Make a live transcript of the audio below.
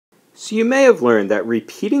So you may have learned that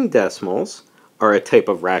repeating decimals are a type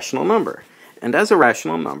of rational number. And as a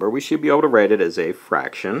rational number, we should be able to write it as a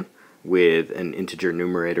fraction with an integer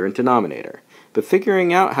numerator and denominator. But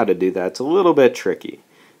figuring out how to do that's a little bit tricky.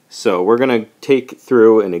 So we're going to take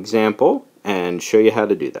through an example and show you how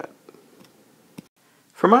to do that.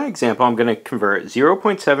 For my example, I'm going to convert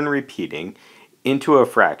 0.7 repeating into a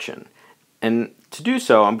fraction. And to do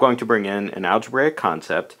so, I'm going to bring in an algebraic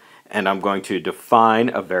concept, and I'm going to define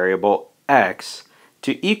a variable x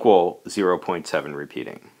to equal 0.7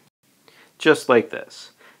 repeating. Just like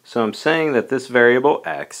this. So I'm saying that this variable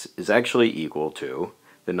x is actually equal to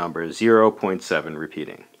the number 0.7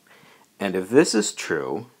 repeating. And if this is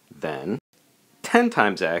true, then 10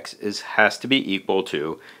 times x has to be equal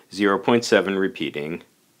to 0.7 repeating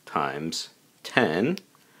times 10,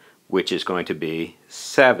 which is going to be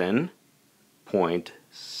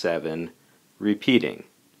 7.7 repeating.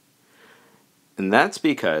 And that's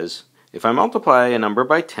because if I multiply a number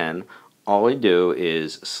by 10, all I do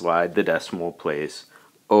is slide the decimal place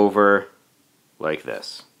over like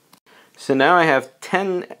this. So now I have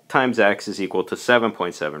 10 times x is equal to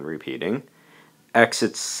 7.7 repeating. X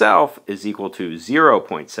itself is equal to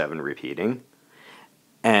 0.7 repeating.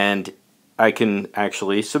 And I can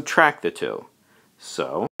actually subtract the two.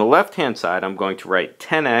 So on the left-hand side, I'm going to write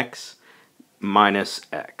 10x minus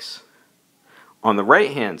x. On the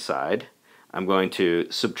right-hand side, I'm going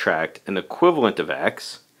to subtract an equivalent of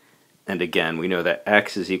x. And again, we know that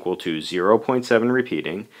x is equal to 0.7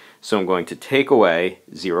 repeating. So I'm going to take away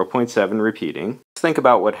 0.7 repeating. Let's think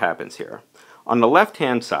about what happens here. On the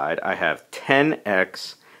left-hand side, I have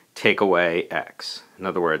 10x take away x. In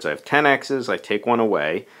other words, I have 10 x's, I take one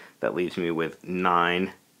away. That leaves me with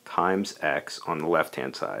 9 times x on the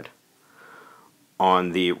left-hand side.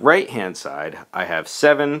 On the right-hand side, I have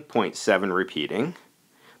 7.7 repeating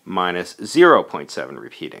minus 0.7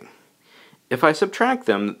 repeating. If I subtract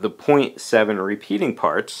them, the 0.7 repeating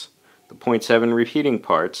parts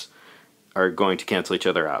are going to cancel each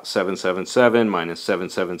other out. 777 minus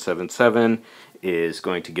 7777 is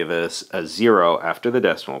going to give us a 0 after the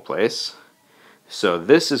decimal place. So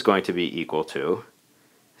this is going to be equal to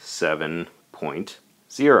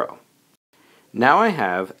 7.0. Now I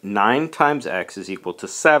have 9 times x is equal to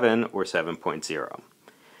 7, or 7.0.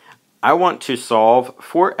 I want to solve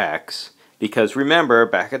for x because remember,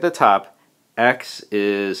 back at the top, x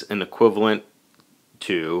is an equivalent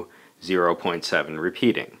to 0.7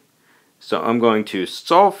 repeating. So I'm going to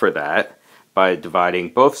solve for that by dividing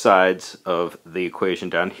both sides of the equation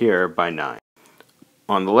down here by 9.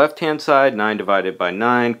 On the left-hand side, 9 divided by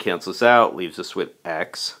 9 cancels out, leaves us with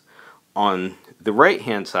x. On the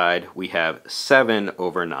right-hand side, we have 7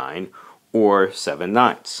 over 9, or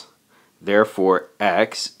 7/9. Therefore,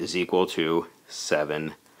 x is equal to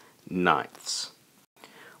 7/9.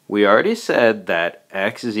 We already said that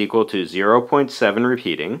x is equal to 0.7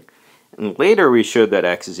 repeating, and later we showed that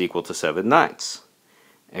x is equal to 7/9.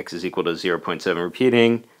 X is equal to 0.7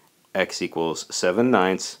 repeating, x equals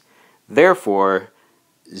 7/9. Therefore,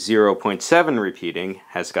 0.7 repeating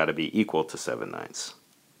has got to be equal to 7/9.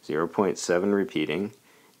 0.7 repeating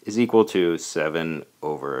is equal to 7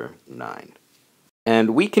 over 9.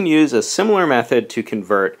 And we can use a similar method to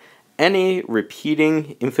convert any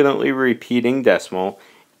infinitely repeating decimal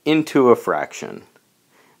into a fraction.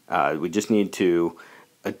 We just need to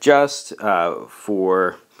adjust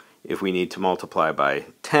for if we need to multiply by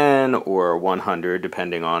 10 or 100,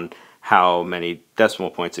 depending on how many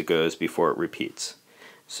decimal points it goes before it repeats.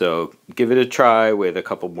 So give it a try with a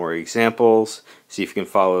couple more examples, see if you can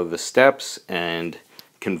follow the steps and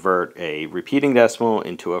convert a repeating decimal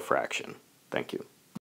into a fraction. Thank you.